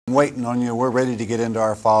Waiting on you. We're ready to get into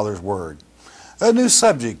our Father's Word. A new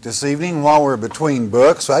subject this evening while we're between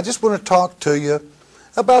books. I just want to talk to you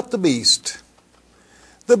about the beast.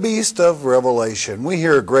 The beast of Revelation. We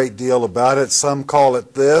hear a great deal about it. Some call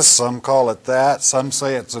it this, some call it that. Some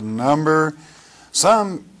say it's a number.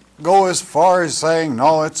 Some go as far as saying,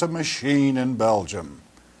 no, it's a machine in Belgium.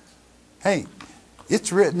 Hey,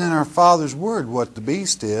 it's written in our Father's Word what the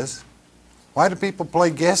beast is. Why do people play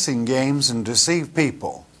guessing games and deceive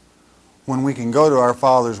people when we can go to our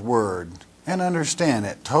Father's Word and understand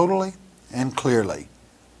it totally and clearly?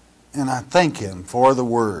 And I thank Him for the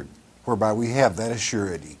Word, whereby we have that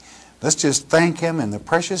assurity. Let's just thank Him in the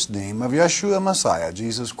precious name of Yeshua Messiah,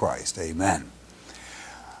 Jesus Christ. Amen.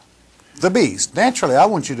 The beast. Naturally, I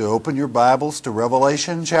want you to open your Bibles to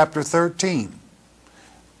Revelation chapter 13.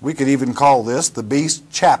 We could even call this the beast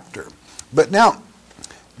chapter. But now,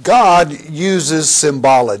 God uses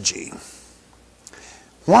symbology.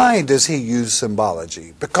 Why does He use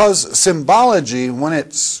symbology? Because symbology, when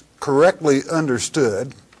it's correctly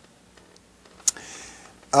understood,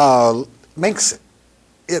 makes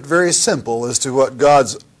it very simple as to what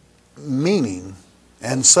God's meaning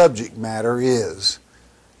and subject matter is.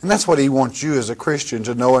 And that's what He wants you as a Christian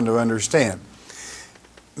to know and to understand.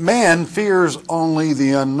 Man fears only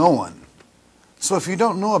the unknown. So if you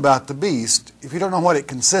don't know about the beast, if you don't know what it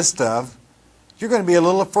consists of, you're going to be a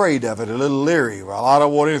little afraid of it, a little leery. Well, I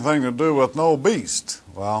don't want anything to do with no beast.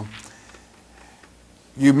 Well,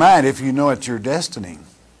 you might if you know it's your destiny.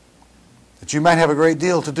 That you might have a great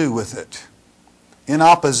deal to do with it, in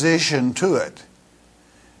opposition to it.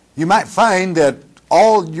 You might find that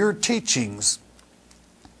all your teachings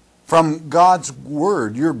from God's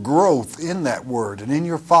Word, your growth in that Word and in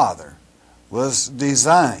your Father, was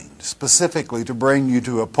designed specifically to bring you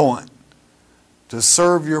to a point to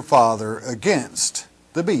serve your Father against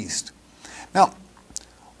the beast. Now,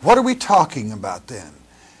 what are we talking about then?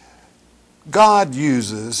 God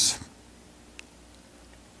uses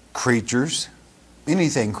creatures,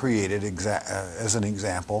 anything created as an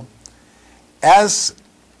example, as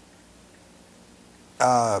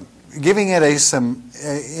giving it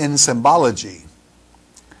in symbology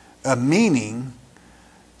a meaning,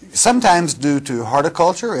 sometimes due to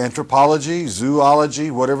horticulture, anthropology,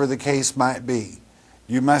 zoology, whatever the case might be.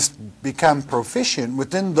 You must become proficient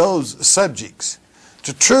within those subjects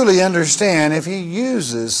to truly understand if He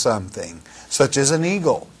uses something, such as an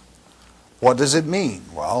eagle. What does it mean?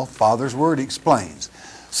 Well, Father's Word explains.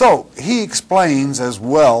 So, He explains as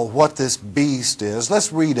well what this beast is.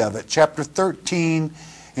 Let's read of it. Chapter 13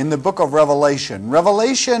 in the book of Revelation.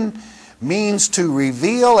 Revelation means to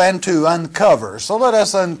reveal and to uncover. So let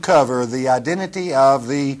us uncover the identity of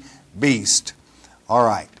the beast. All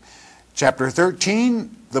right. Chapter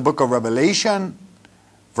 13, the book of Revelation,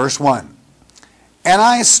 verse 1. And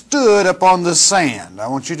I stood upon the sand. I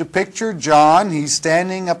want you to picture John. He's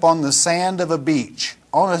standing upon the sand of a beach,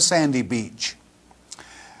 on a sandy beach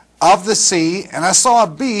of the sea, and I saw a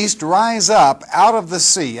beast rise up out of the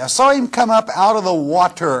sea. I saw him come up out of the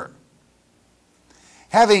water,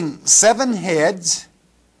 having 7 heads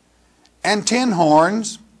and 10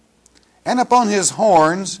 horns, and upon his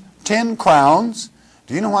horns 10 crowns.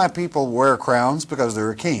 Do you know why people wear crowns? Because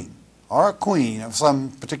they're a king or a queen of some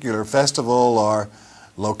particular festival or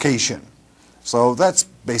location. So that's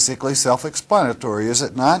basically self-explanatory, is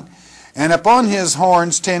it not? And upon his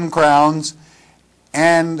horns 10 crowns,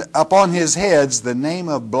 and upon his heads the name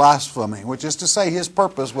of blasphemy, which is to say his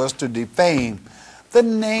purpose was to defame the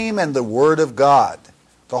name and the Word of God.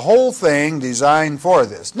 The whole thing designed for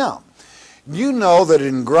this. Now, you know that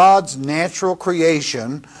in God's natural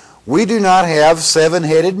creation, we do not have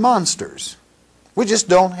 7-headed monsters. We just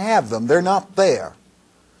don't have them. They're not there.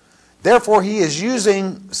 Therefore, He is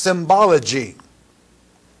using symbology.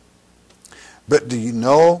 But do you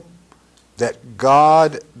know that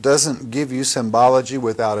God doesn't give you symbology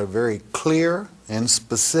without a very clear and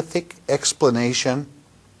specific explanation?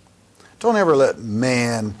 Don't ever let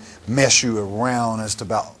man mess you around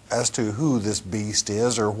as to who this beast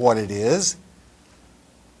is or what it is.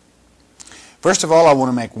 First of all, I want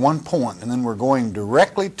to make one point, and then we're going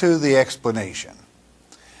directly to the explanation.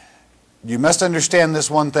 You must understand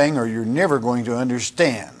this one thing, or you're never going to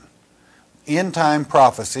understand end-time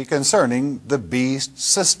prophecy concerning the beast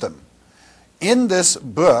system. In this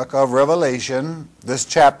book of Revelation, this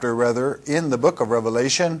chapter rather, in the book of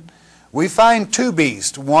Revelation, we find 2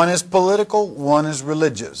 beasts. One is political, one is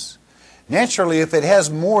religious. Naturally, if it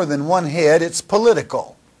has more than one head, it's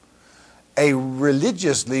political. A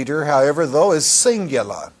religious leader, however, though, is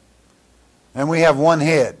singular. And we have one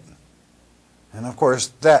head. And of course,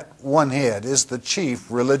 that one head is the chief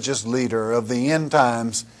religious leader of the end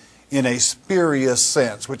times in a spurious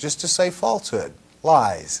sense, which is to say falsehood,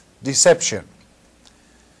 lies, deception.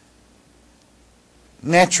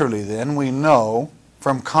 Naturally then, we know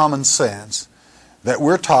from common sense that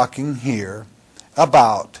we're talking here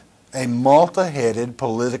about a multi-headed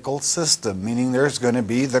political system, meaning there's going to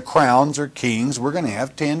be the crowns or kings. We're going to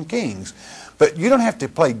have 10 kings. But you don't have to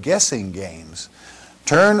play guessing games.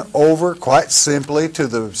 Turn over quite simply to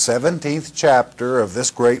the 17th chapter of this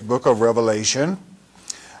great book of Revelation.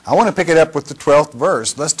 I want to pick it up with the 12th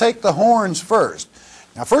verse. Let's take the horns first.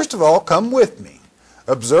 Now, first of all, come with me.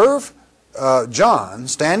 Observe John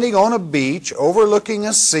standing on a beach overlooking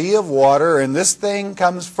a sea of water, and this thing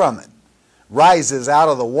comes from it, rises out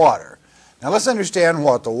of the water. Now let's understand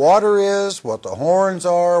what the water is, what the horns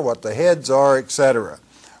are, what the heads are, etc.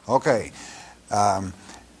 Okay,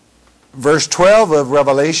 verse 12 of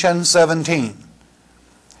Revelation 17.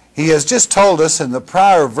 He has just told us in the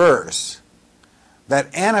prior verse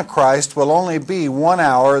that Antichrist will only be 1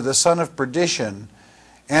 hour, the son of perdition,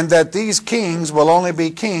 and that these kings will only be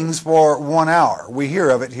kings for 1 hour. We hear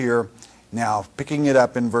of it here now, picking it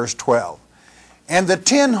up in verse 12. And the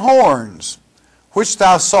 10 horns which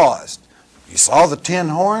thou sawest. You saw the 10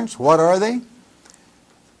 horns? What are they?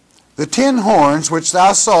 The 10 horns which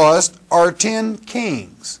thou sawest are 10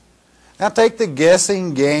 kings. Now take the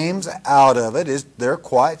guessing games out of it. They're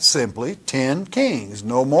quite simply 10 kings,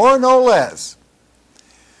 no more, no less,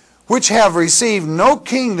 which have received no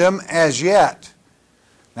kingdom as yet.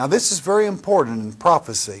 Now this is very important in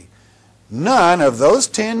prophecy. None of those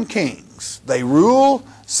 10 kings, they rule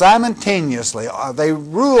simultaneously. They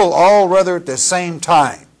rule all rather at the same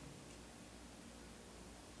time.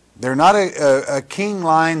 They're not a king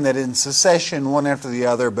line that in succession one after the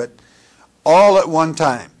other, but all at one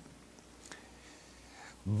time.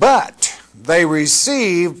 But they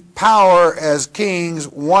receive power as kings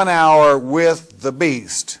 1 hour with the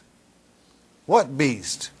beast. What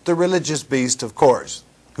beast? The religious beast, of course,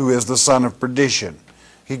 who is the son of perdition.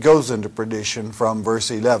 He goes into perdition from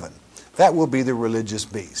verse 11. That will be the religious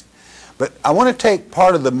beast. But I want to take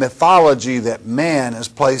part of the mythology that man has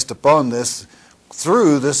placed upon this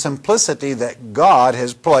through the simplicity that God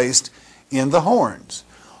has placed in the horns.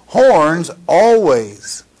 Horns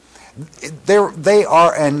always, they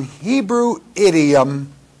are an Hebrew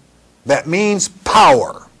idiom that means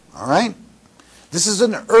power. All right? This is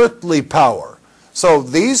an earthly power. So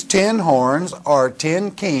these 10 horns are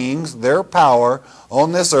 10 kings, their power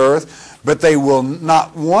on this earth, but they will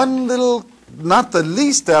not the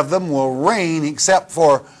least of them will reign except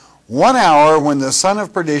for 1 hour when the son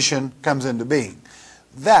of perdition comes into being.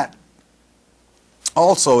 That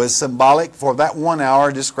also is symbolic, for that 1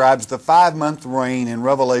 hour describes the 5-month reign in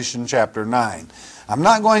Revelation chapter 9. I'm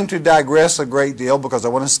not going to digress a great deal because I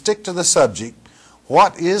want to stick to the subject.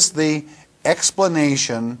 What is the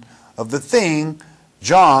explanation of the thing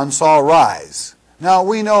John saw rise? Now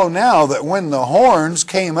we know now that when the horns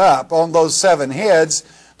came up on those 7 heads,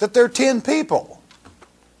 that they're 10 people.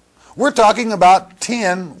 We're talking about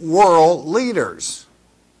 10 world leaders.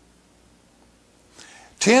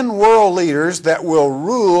 10 world leaders that will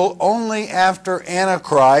rule only after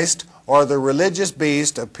Antichrist or the religious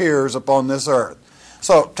beast appears upon this earth.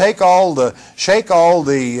 So shake all the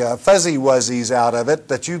fuzzy wuzzies out of it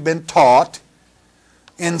that you've been taught,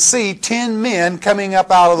 and see 10 men coming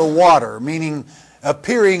up out of the water, meaning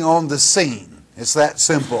appearing on the scene. It's that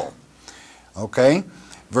simple. Okay?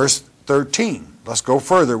 Verse 13. Let's go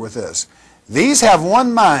further with this. These have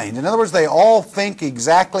one mind. In other words, they all think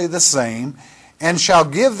exactly the same, and shall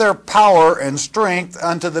give their power and strength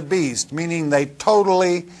unto the beast, meaning they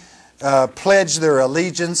totally pledge their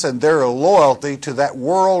allegiance and their loyalty to that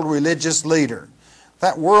world religious leader.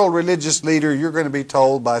 That world religious leader, you're going to be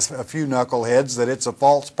told by a few knuckleheads that it's a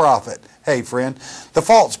false prophet. Hey friend, the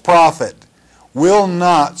false prophet will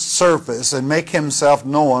not surface and make himself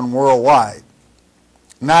known worldwide.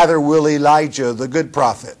 Neither will Elijah, the good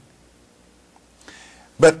prophet.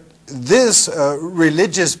 But this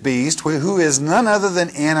religious beast, who is none other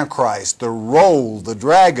than Antichrist, the role, the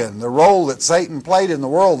dragon, the role that Satan played in the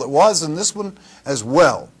world that was in this one as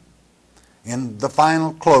well, in the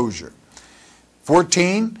final closure.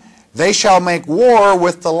 14, they shall make war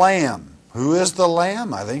with the Lamb. Who is the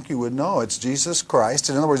Lamb? I think you would know. It's Jesus Christ.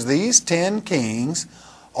 In other words, these 10 kings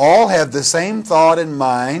all have the same thought in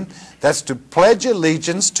mind. That's to pledge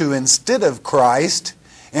allegiance to, instead of Christ,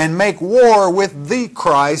 and make war with the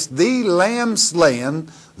Christ, the Lamb slain,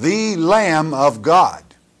 the Lamb of God.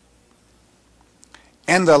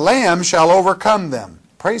 And the Lamb shall overcome them.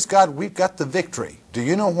 Praise God, we've got the victory. Do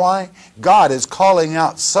you know why? God is calling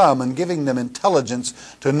out some and giving them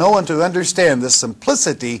intelligence to know and to understand the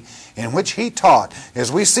simplicity in which He taught.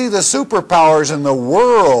 As we see the superpowers in the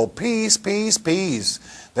world, peace, peace, peace,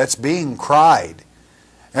 that's being cried.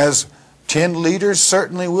 As 10 leaders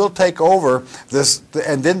certainly will take over this,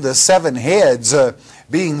 and then the 7 heads,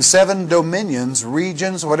 being 7 dominions,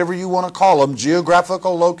 regions, whatever you want to call them,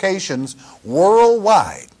 geographical locations,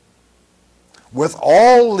 worldwide, with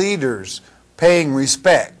all leaders paying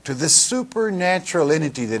respect to this supernatural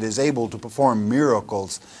entity that is able to perform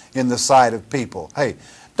miracles in the sight of people. Hey,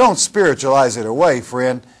 don't spiritualize it away,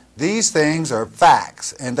 friend. These things are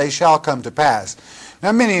facts, and they shall come to pass.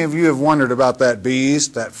 Now, many of you have wondered about that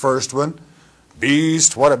beast, that first one.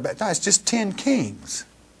 Beast, what about? No, it's just 10 kings.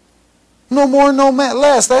 No more, no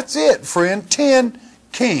less. That's it, friend. 10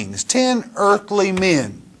 kings, 10 earthly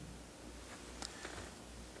men,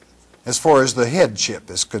 as far as the headship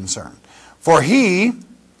is concerned. For He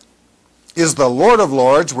is the Lord of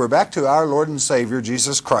lords. We're back to our Lord and Savior,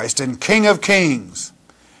 Jesus Christ, and King of kings.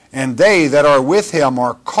 And they that are with Him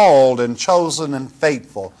are called and chosen and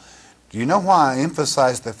faithful. Do you know why I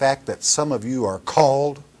emphasize the fact that some of you are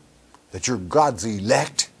called? That you're God's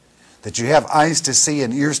elect? That you have eyes to see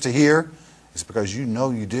and ears to hear? It's because you know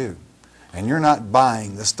you do. And you're not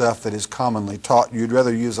buying the stuff that is commonly taught. You'd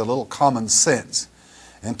rather use a little common sense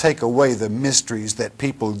and take away the mysteries that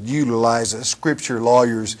people utilize as scripture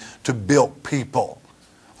lawyers to bilk people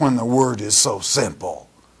when the word is so simple.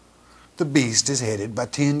 The beast is headed by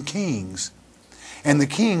 10 kings. And the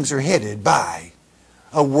kings are headed by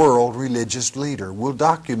a world religious leader. We'll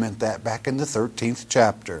document that back in the 13th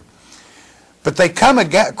chapter. But they come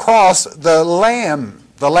across the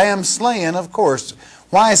lamb slain, of course.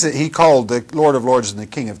 Why is it He called the Lord of Lords and the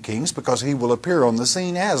King of Kings? Because He will appear on the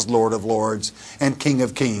scene as Lord of Lords and King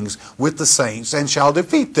of Kings with the saints and shall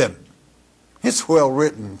defeat them. It's well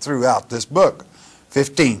written throughout this book.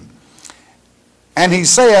 15. And He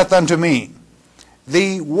saith unto me,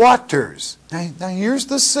 the waters. Now here's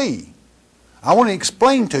the sea. I want to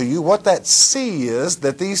explain to you what that sea is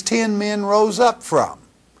that these 10 men rose up from.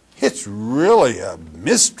 It's really a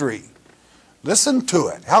mystery. Listen to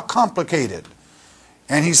it. How complicated.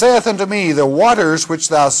 And He saith unto me, the waters which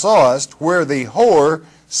thou sawest, where the whore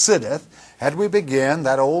sitteth. Had we begin,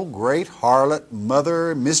 that old great harlot,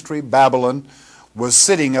 mother, mystery Babylon, was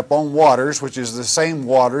sitting upon waters, which is the same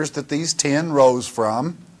waters that these 10 rose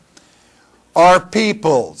from, are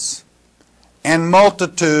peoples, and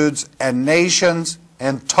multitudes, and nations,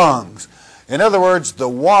 and tongues. In other words, the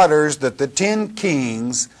waters that the 10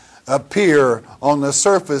 kings appear on the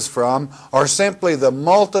surface from are simply the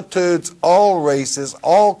multitudes, all races,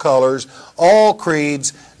 all colors, all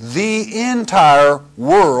creeds, the entire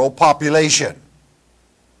world population.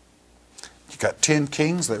 You've got 10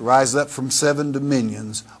 kings that rise up from 7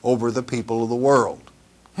 dominions over the people of the world.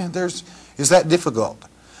 And is that difficult?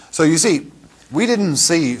 So you see, we didn't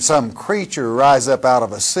see some creature rise up out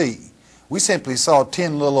of a sea. We simply saw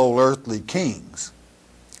 10 little old earthly kings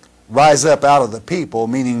rise up out of the people,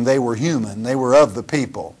 meaning they were human, they were of the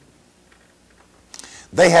people.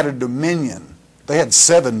 They had a dominion. They had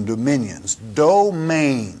 7 dominions,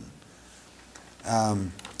 domain.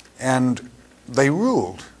 And they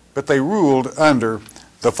ruled, but they ruled under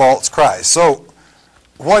the false Christ. So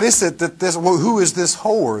what is it that who is this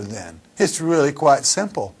whore then? It's really quite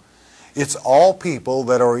simple. It's all people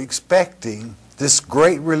that are expecting this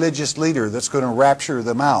great religious leader that's going to rapture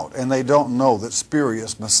them out, and they don't know that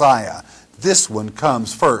spurious Messiah, this one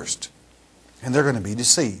comes first, and they're going to be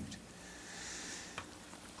deceived.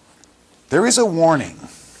 There is a warning,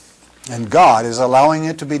 and God is allowing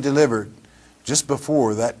it to be delivered just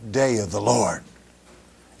before that day of the Lord.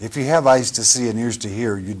 If you have eyes to see and ears to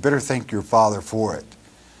hear, you'd better thank your Father for it.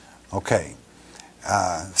 Okay,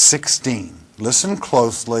 16. Listen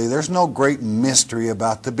closely. There's no great mystery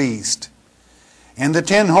about the beast. And the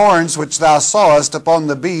 10 horns which thou sawest upon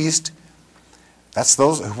the beast, that's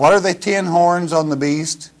those. What are the 10 horns on the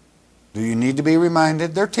beast? Do you need to be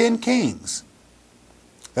reminded? They're 10 kings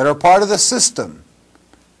that are part of the system.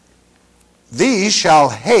 These shall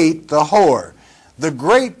hate the whore. The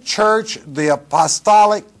great church, the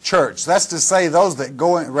apostolic church, that's to say those that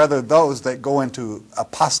go into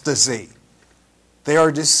apostasy. They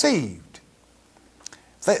are deceived.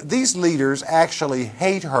 These leaders actually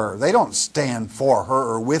hate her. They don't stand for her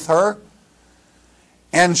or with her.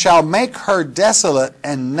 And shall make her desolate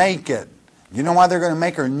and naked. You know why they're going to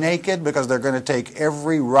make her naked? Because they're going to take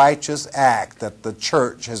every righteous act that the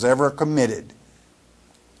church has ever committed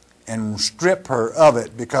and strip her of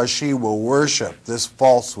it, because she will worship this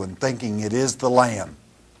false one, thinking it is the Lamb.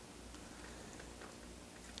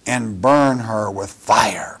 and burn her with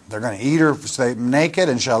fire. They're going to eat her naked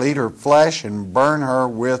and shall eat her flesh and burn her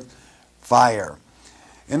with fire.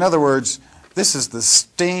 In other words, this is the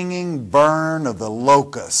stinging burn of the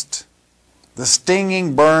locust. The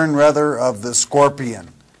stinging burn, rather, of the scorpion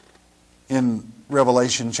in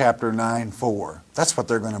Revelation chapter 9:4. That's what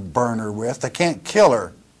they're going to burn her with. They can't kill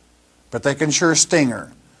her, but they can sure sting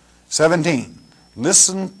her. 17.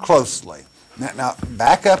 Listen closely. Now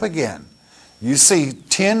back up again. You see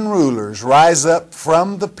 10 rulers rise up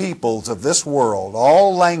from the peoples of this world,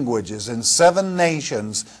 all languages, in 7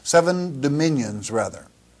 nations, 7 dominions rather.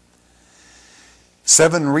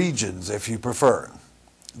 7 regions, if you prefer.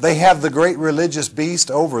 They have the great religious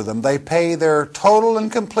beast over them. They pay their total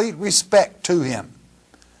and complete respect to him.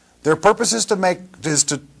 Their purpose is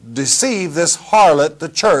to deceive this harlot, the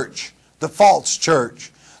church, the false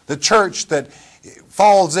church, the church that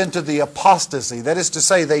falls into the apostasy. That is to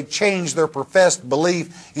say, they change their professed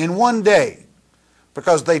belief in one day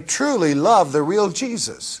because they truly love the real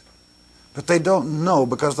Jesus. But they don't know,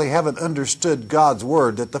 because they haven't understood God's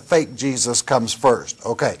word, that the fake Jesus comes first.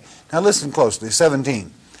 Okay, now listen closely.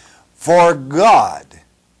 17. For God,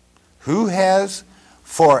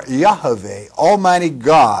 for Yahweh, Almighty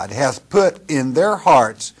God, hath put in their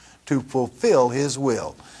hearts to fulfill his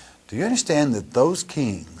will. Do you understand that those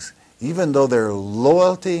kings, even though their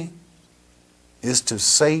loyalty is to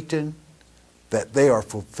Satan, that they are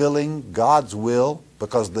fulfilling God's will,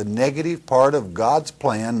 because the negative part of God's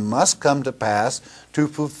plan must come to pass to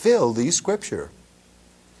fulfill these scripture.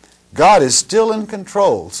 God is still in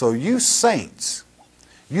control. So you saints,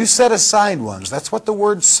 you set aside ones, that's what the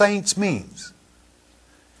word saints means.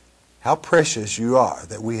 How precious you are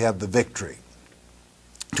that we have the victory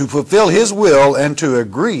to fulfill his will and to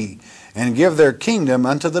agree and give their kingdom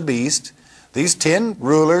unto the beast. These 10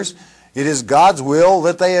 rulers, it is God's will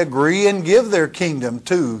that they agree and give their kingdom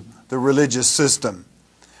to the religious system.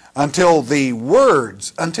 Until the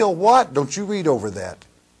words, until what? Don't you read over that.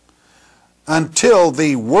 Until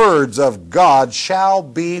the words of God shall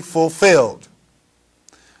be fulfilled.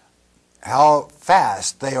 How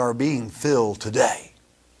fast they are being filled today.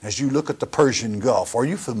 As you look at the Persian Gulf, are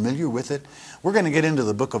you familiar with it? We're going to get into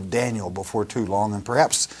the book of Daniel before too long, and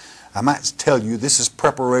perhaps I might tell you this is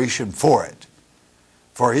preparation for it.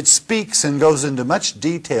 For it speaks and goes into much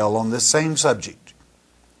detail on this same subject.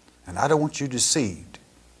 And I don't want you deceived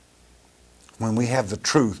when we have the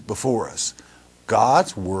truth before us.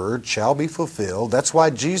 God's word shall be fulfilled. That's why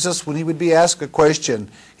Jesus, when he would be asked a question,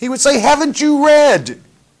 he would say, haven't you read?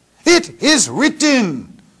 It is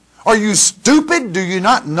written. Are you stupid? Do you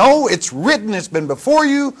not know? It's written. It's been before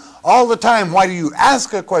you all the time. Why do you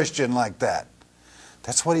ask a question like that?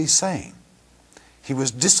 That's what he's saying. He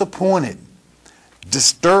was disappointed,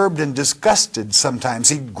 disturbed, and disgusted sometimes.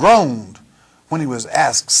 He groaned when he was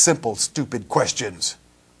asked simple, stupid questions,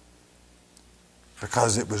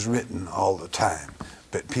 because it was written all the time.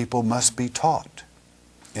 But people must be taught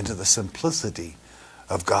into the simplicity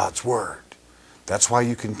of God's word. That's why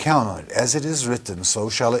you can count on it. As it is written, so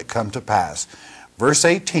shall it come to pass. Verse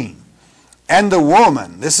 18. And the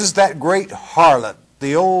woman, this is that great harlot,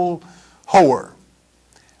 the old whore,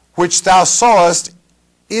 which thou sawest,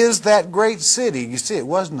 is that great city. You see, it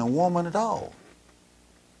wasn't a woman at all.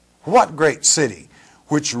 What great city?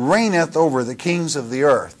 Which reigneth over the kings of the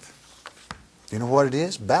earth. You know what it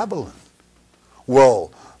is? Babylon.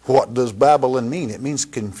 Well, what does Babylon mean? It means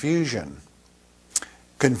confusion.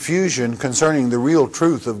 Confusion concerning the real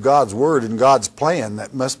truth of God's word and God's plan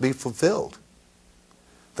that must be fulfilled.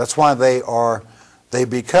 That's why they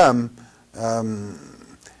become a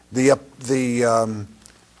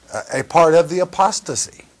part of the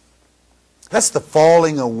apostasy. That's the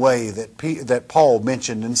falling away that Paul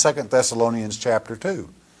mentioned in 2 Thessalonians chapter 2.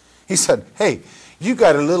 He said, hey, you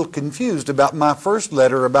got a little confused about my first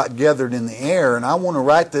letter about gathered in the air, and I want to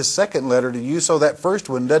write this second letter to you so that first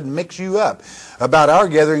one doesn't mix you up about our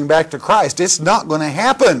gathering back to Christ. It's not going to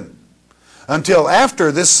happen until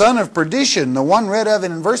after this son of perdition, the one read of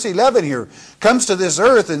in verse 11 here, comes to this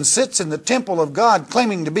earth and sits in the temple of God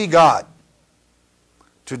claiming to be God,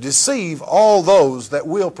 to deceive all those that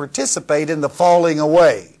will participate in the falling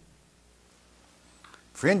away.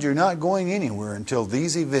 Friend, you're not going anywhere until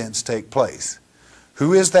these events take place.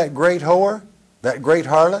 Who is that great whore, that great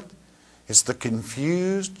harlot? It's the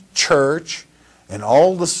confused church and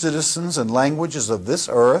all the citizens and languages of this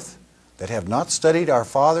earth that have not studied our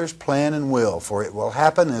Father's plan and will, for it will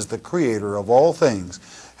happen as the Creator of all things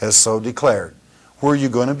has so declared. Where are you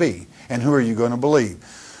going to be? And who are you going to believe?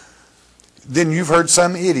 Then you've heard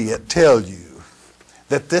some idiot tell you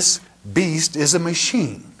that this beast is a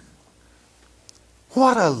machine.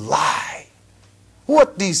 What a lie.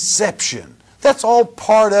 What deception! That's all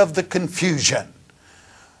part of the confusion.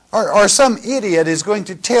 Or some idiot is going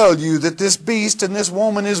to tell you that this beast and this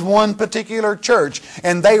woman is one particular church,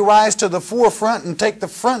 and they rise to the forefront and take the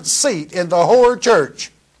front seat in the whole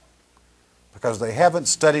church. Because they haven't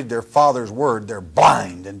studied their Father's Word, they're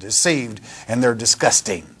blind and deceived, and they're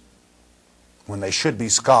disgusting, when they should be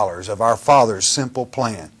scholars of our Father's simple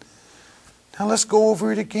plan. Now let's go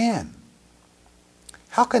over it again.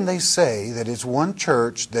 How can they say that it's one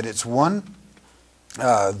church, that it's one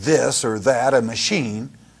this or that, a machine,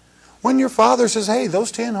 when your Father says, hey,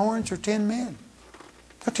 those 10 horns are 10 men.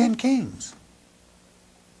 They're 10 kings.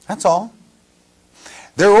 That's all.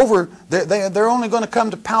 They're only going to come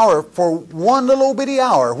to power for one little bitty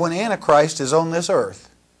hour when Antichrist is on this earth.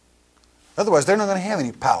 Otherwise, they're not going to have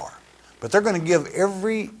any power. But they're going to give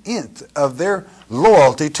every nth of their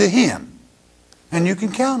loyalty to him. And you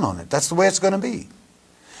can count on it. That's the way it's going to be.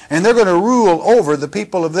 And they're going to rule over the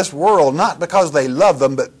people of this world, not because they love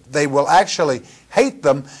them, but they will actually hate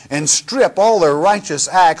them and strip all their righteous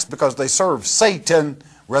acts because they serve Satan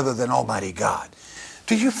rather than Almighty God.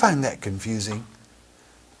 Do you find that confusing?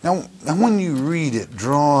 Now when you read it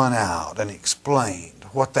drawn out and explained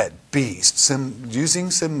what that beast,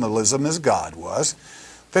 using symbolism as God was,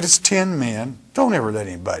 that it's 10 men, don't ever let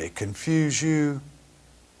anybody confuse you.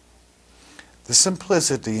 The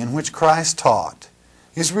simplicity in which Christ taught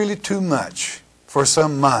is really too much for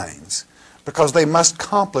some minds, because they must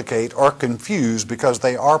complicate or confuse because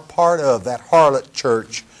they are part of that harlot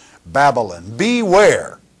church, Babylon.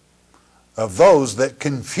 Beware of those that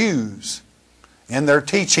confuse in their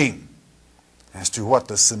teaching as to what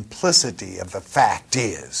the simplicity of the fact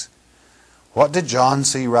is. What did John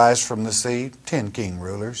see rise from the sea? 10 king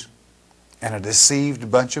rulers and a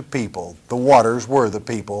deceived bunch of people. The waters were the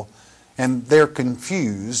people, and they're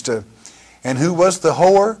confused. And who was the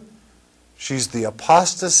whore? She's the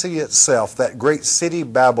apostasy itself, that great city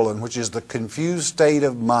Babylon, which is the confused state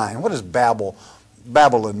of mind. What does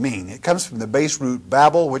Babylon mean? It comes from the base root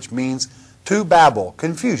Babel, which means to babble,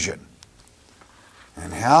 confusion.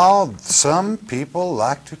 And how some people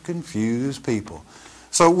like to confuse people.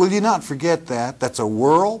 So will you not forget that? That's a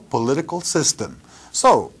world political system.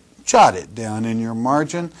 So jot it down in your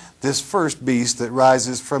margin. This first beast that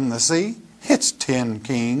rises from the sea, it's 10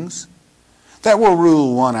 kings. That will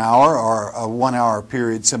rule 1 hour, or a 1 hour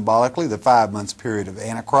period symbolically, the 5 months period of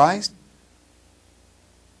Antichrist.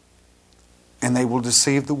 And they will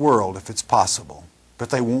deceive the world if it's possible.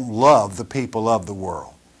 But they won't love the people of the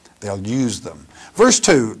world. They'll use them. Verse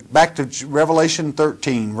 2, back to Revelation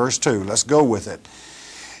 13, verse 2. Let's go with it.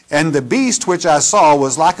 And the beast which I saw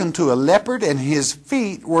was like unto a leopard, and his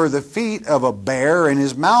feet were the feet of a bear, and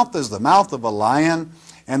his mouth is the mouth of a lion.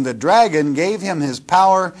 And the dragon gave him his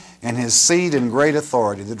power and his seat and great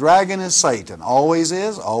authority. The dragon is Satan. Always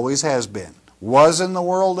is, always has been. Was in the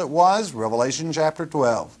world it was, Revelation chapter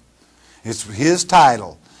 12. It's his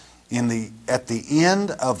title at the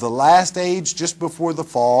end of the last age, just before the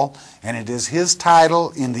fall, and it is his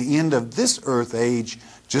title in the end of this earth age,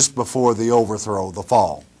 just before the overthrow, the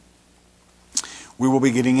fall. We will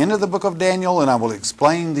be getting into the book of Daniel, and I will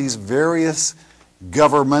explain these various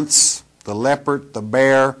governments, the leopard, the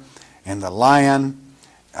bear, and the lion,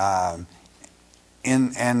 and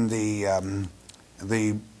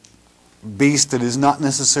the beast that is not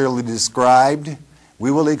necessarily described. We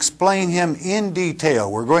will explain him in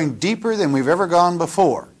detail. We're going deeper than we've ever gone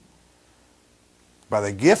before by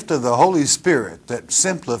the gift of the Holy Spirit that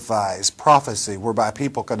simplifies prophecy whereby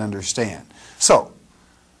people can understand. So,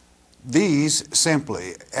 these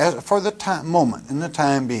simply, for the moment, in the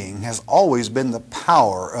time being, has always been the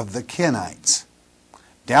power of the Kenites.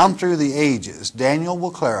 Down through the ages, Daniel will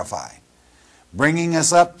clarify, bringing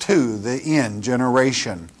us up to the end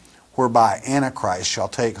generation, whereby Antichrist shall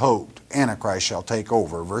take hold. Antichrist shall take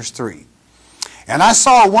over. Verse 3. And I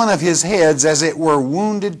saw one of his heads as it were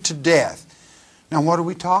wounded to death. Now what are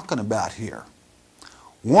we talking about here?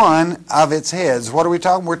 One of its heads. What are we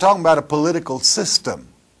talking? We're talking about a political system.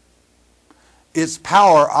 Its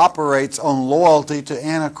power operates on loyalty to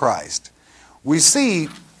Antichrist. We see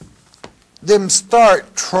them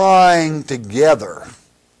start trying together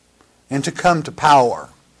and to come to power.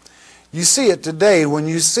 You see it today when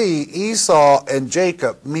you see Esau and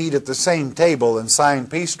Jacob meet at the same table and sign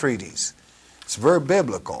peace treaties. It's very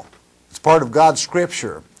biblical. It's part of God's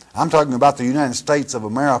scripture. I'm talking about the United States of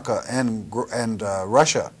America and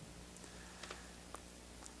Russia.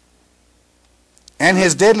 And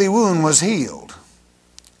his deadly wound was healed,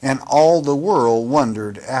 and all the world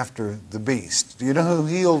wondered after the beast. Do you know who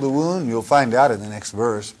healed the wound? You'll find out in the next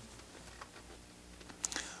verse.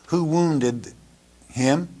 Who wounded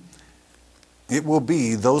him? It will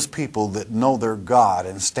be those people that know their God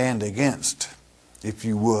and stand against, if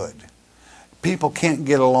you would. People can't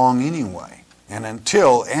get along anyway. And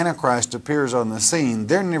until Antichrist appears on the scene,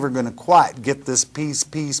 they're never going to quite get this peace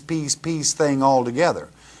thing all together.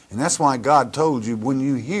 And that's why God told you, when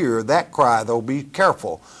you hear that cry, though, be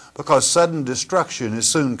careful, because sudden destruction is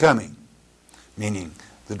soon coming, meaning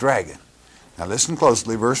the dragon. Now listen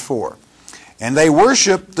closely, verse 4. And they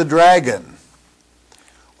worshiped the dragon,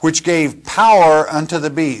 which gave power unto the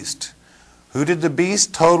beast. Who did the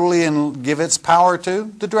beast totally give its power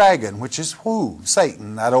to? The dragon, which is who?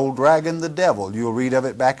 Satan, that old dragon, the devil. You'll read of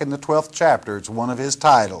it back in the 12th chapter. It's one of his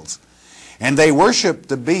titles. And they worshiped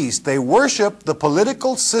the beast. They worshiped the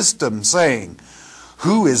political system, saying,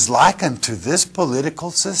 who is like unto this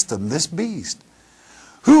political system, this beast?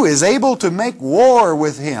 Who is able to make war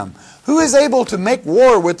with him? Who is able to make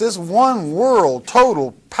war with this one world,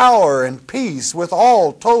 total power and peace, with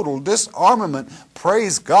all total disarmament?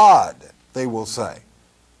 Praise God, they will say.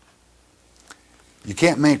 You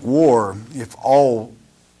can't make war if all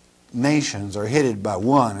nations are headed by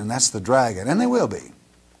one, and that's the dragon, and they will be,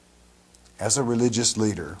 as a religious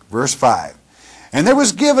leader. Verse 5. And there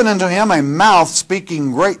was given unto him a mouth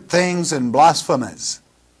speaking great things and blasphemies.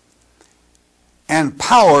 And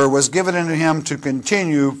power was given unto him to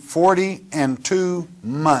continue 42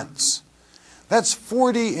 months. That's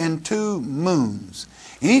 42 moons.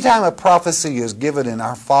 Anytime a prophecy is given in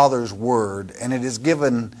our Father's Word, and it is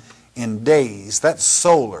given in days, that's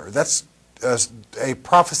solar. That's a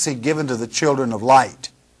prophecy given to the children of light.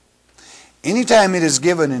 Anytime it is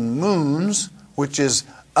given in moons, which is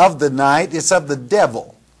of the night, it's of the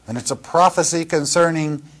devil. And it's a prophecy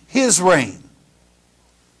concerning his reign.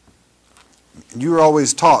 You were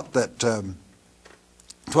always taught that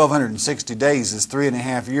 1,260 days is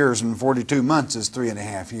 3.5 years and 42 months is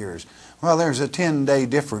 3.5 years. Well, there's a 10-day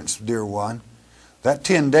difference, dear one. That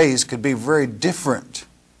 10 days could be very different,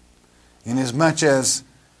 inasmuch as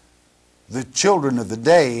the children of the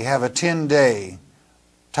day have a 10-day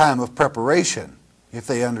time of preparation if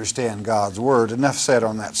they understand God's Word. Enough said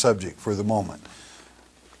on that subject for the moment.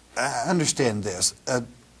 Understand this.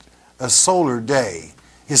 A solar day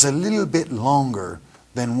is a little bit longer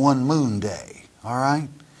than one moon day, all right?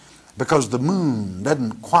 Because the moon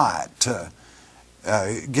doesn't quite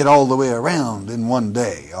get all the way around in one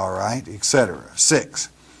day, all right, etc. 6.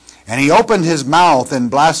 And he opened his mouth in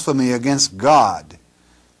blasphemy against God,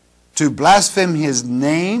 to blaspheme his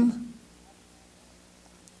name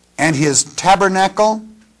and his tabernacle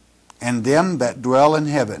and them that dwell in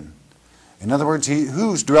heaven. In other words,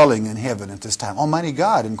 who's dwelling in heaven at this time? Almighty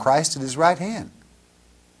God and Christ at his right hand.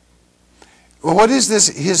 Well, what is this,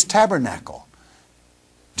 his tabernacle?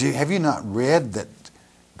 Have you not read that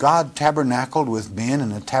God tabernacled with men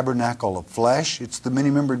in a tabernacle of flesh? It's the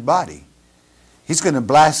many-membered body. He's going to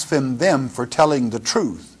blaspheme them for telling the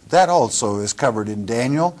truth. That also is covered in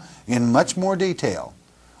Daniel in much more detail.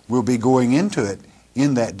 We'll be going into it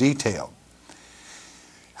in that detail.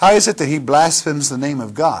 How is it that he blasphemes the name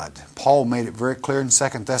of God? Paul made it very clear in 2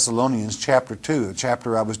 Thessalonians chapter 2, the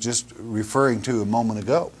chapter I was just referring to a moment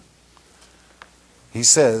ago. He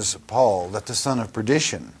says, Paul, that the son of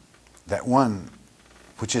perdition, that one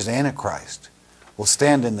which is Antichrist, will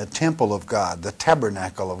stand in the temple of God, the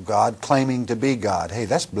tabernacle of God, claiming to be God. Hey,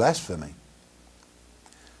 that's blasphemy.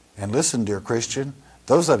 And listen, dear Christian,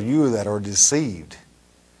 those of you that are deceived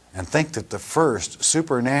and think that the first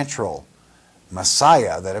supernatural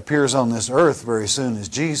Messiah that appears on this earth very soon is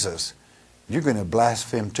Jesus, you're going to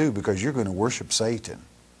blaspheme too, because you're going to worship Satan.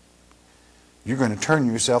 You're going to turn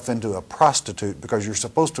yourself into a prostitute, because you're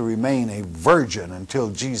supposed to remain a virgin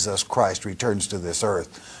until Jesus Christ returns to this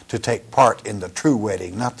earth to take part in the true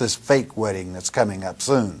wedding, not this fake wedding that's coming up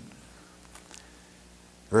soon.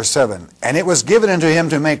 Verse 7, and it was given unto him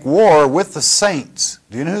to make war with the saints.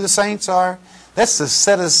 Do you know who the saints are? That's the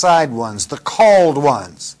set-aside ones, the called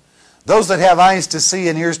ones, those that have eyes to see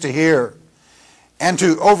and ears to hear, and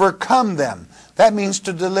to overcome them. That means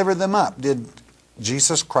to deliver them up. Did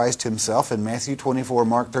Jesus Christ himself in Matthew 24,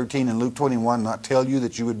 Mark 13, and Luke 21 not tell you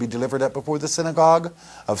that you would be delivered up before the synagogue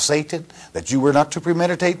of Satan? That you were not to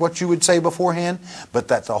premeditate what you would say beforehand, but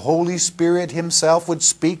that the Holy Spirit himself would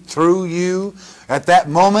speak through you at that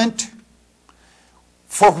moment?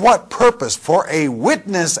 For what purpose? For a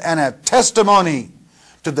witness and a testimony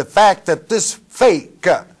to the fact that this fake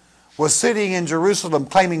was sitting in Jerusalem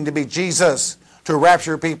claiming to be Jesus to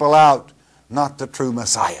rapture people out, not the true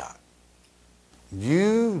Messiah.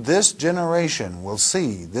 This generation, will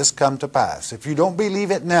see this come to pass. If you don't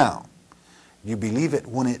believe it now, you believe it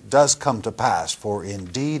when it does come to pass, for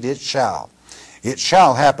indeed it shall. It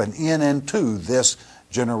shall happen in and to this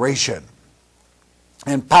generation.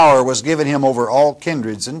 and power was given him over all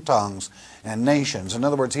kindreds and tongues and nations. In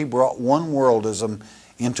other words, he brought one worldism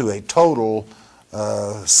into a total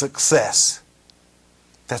success.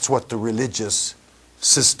 That's what the religious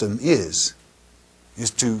system is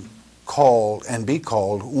to call and be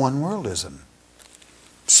called one worldism.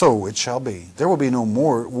 So it shall be. There will be no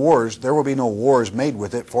more wars. There will be no wars made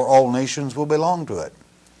with it, for all nations will belong to it.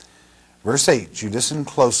 Verse 8, you listen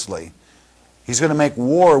closely. He's going to make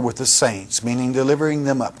war with the saints, meaning delivering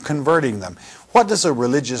them up, converting them. What does a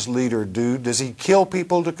religious leader do? Does he kill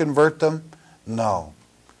people to convert them? No.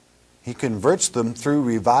 He converts them through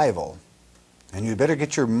revival. And you better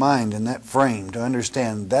get your mind in that frame to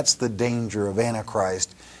understand that's the danger of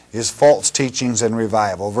Antichrist, is false teachings and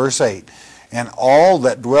revival. Verse 8, and all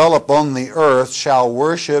that dwell upon the earth shall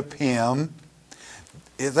worship him.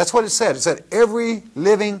 That's what it said. It said every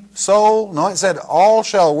living soul. No, it said all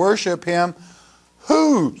shall worship him.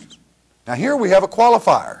 Whose? Now here we have a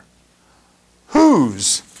qualifier.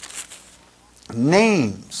 Whose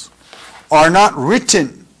names are not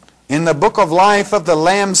written in the book of life of the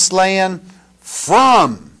Lamb slain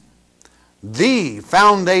from the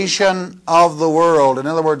foundation of the world. In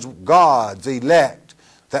other words, God's elect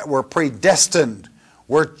that were predestined,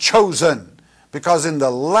 were chosen, because in the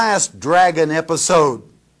last dragon episode,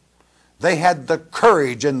 they had the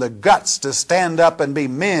courage and the guts to stand up and be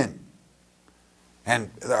men.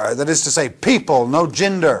 And that is to say, people, no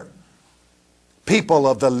gender. People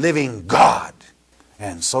of the living God.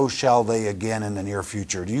 And so shall they again in the near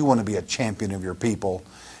future. Do you want to be a champion of your people?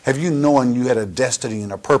 Have you known you had a destiny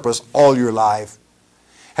and a purpose all your life?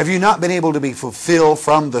 Have you not been able to be fulfilled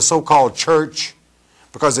from the so-called church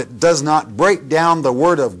because it does not break down the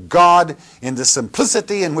Word of God in the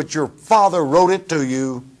simplicity in which your Father wrote it to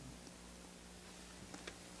you?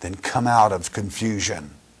 Then come out of confusion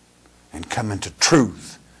and come into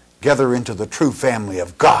truth. Gather into the true family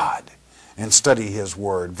of God and study His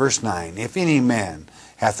Word. Verse 9, if any man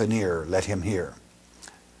hath an ear, let him hear.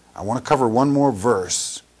 I want to cover one more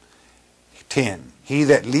verse. 10, he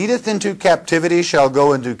that leadeth into captivity shall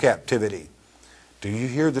go into captivity. Do you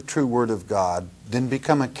hear the true Word of God? Then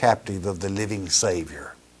become a captive of the living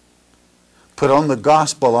Savior. Put on the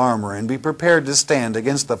gospel armor and be prepared to stand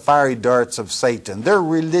against the fiery darts of Satan. They're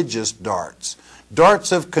religious darts.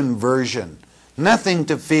 Darts of conversion. Nothing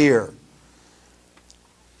to fear.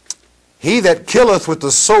 He that killeth with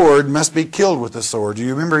the sword must be killed with the sword. Do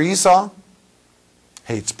you remember Esau?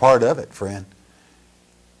 Hey, it's part of it, friend.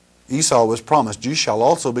 Esau was promised, you shall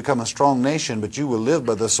also become a strong nation, but you will live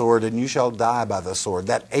by the sword and you shall die by the sword.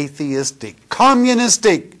 That atheistic,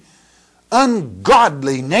 communistic,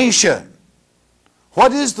 ungodly nation.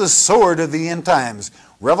 What is the sword of the end times?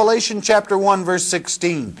 Revelation chapter 1 verse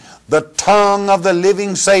 16. The tongue of the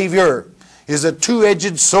living Savior is a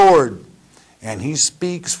two-edged sword, and He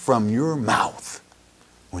speaks from your mouth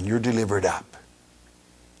when you're delivered up.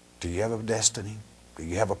 Do you have a destiny? Do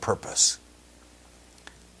you have a purpose?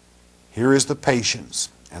 Here is the patience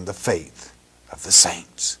and the faith of the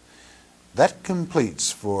saints. That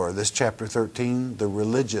completes for this chapter 13 the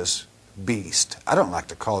religious beast. I don't like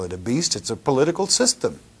to call it a beast. It's a political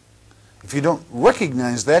system. If you don't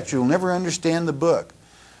recognize that, you'll never understand the book,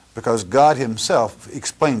 because God Himself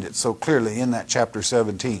explained it so clearly in that chapter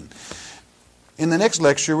 17. In the next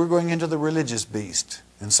lecture, we're going into the religious beast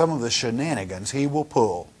and some of the shenanigans he will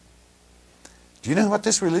pull. Do you know what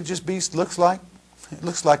this religious beast looks like? It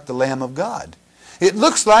looks like the Lamb of God. It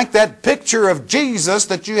looks like that picture of Jesus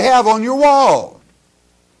that you have on your wall.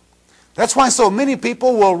 That's why so many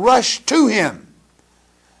people will rush to Him.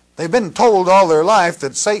 They've been told all their life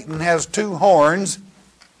that Satan has two horns,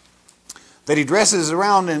 that he dresses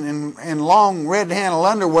around in long red-handled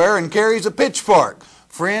underwear and carries a pitchfork.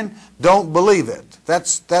 Friend, don't believe it.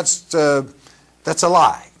 That's a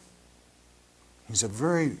lie. He's a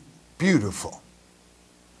very beautiful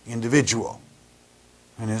individual,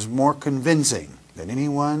 and is more convincing than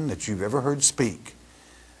anyone that you've ever heard speak.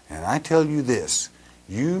 And I tell you this,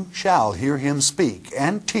 you shall hear Him speak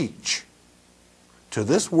and teach to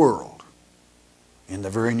this world in the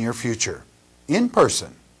very near future, in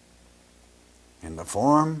person, in the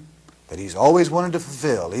form that He's always wanted to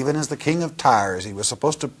fulfill. Even as the king of Tyre, He was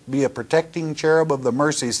supposed to be a protecting cherub of the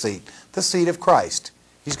mercy seat, the seat of Christ.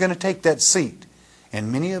 He's going to take that seat.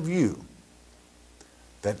 And many of you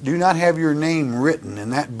that do not have your name written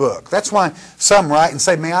in that book. That's why some write and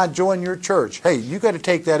say, may I join your church? Hey, you got to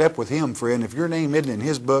take that up with Him, friend. If your name isn't in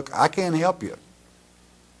His book, I can't help you.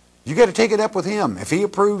 You got to take it up with Him. If He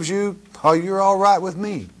approves you, oh, you're all right with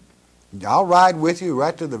me. I'll ride with you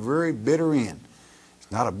right to the very bitter end.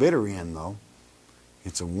 It's not a bitter end, though.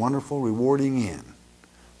 It's a wonderful, rewarding end.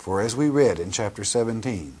 For as we read in chapter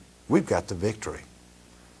 17, we've got the victory.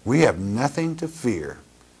 We have nothing to fear.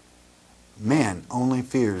 Man only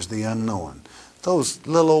fears the unknown. Those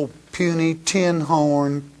little puny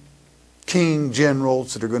tin-horn king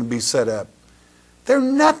generals that are going to be set up, they're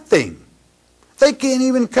nothing. They can't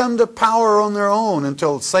even come to power on their own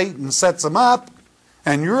until Satan sets them up,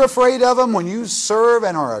 and you're afraid of them when you serve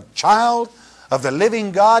and are a child of the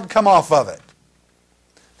living God. Come off of it.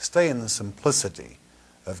 Stay in the simplicity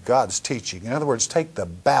of God's teaching. In other words, take the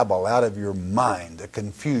babble out of your mind, the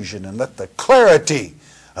confusion, and let the clarity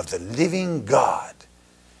of the living God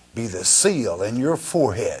be the seal in your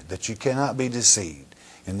forehead that you cannot be deceived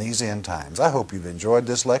in these end times. I hope you've enjoyed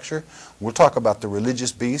this lecture. We'll talk about the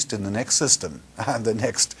religious beast in the next system, the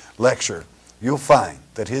next lecture. You'll find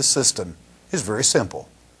that his system is very simple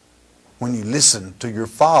when you listen to your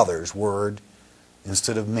Father's word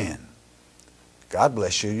instead of men. God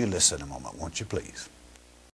bless you. You listen a moment, won't you please?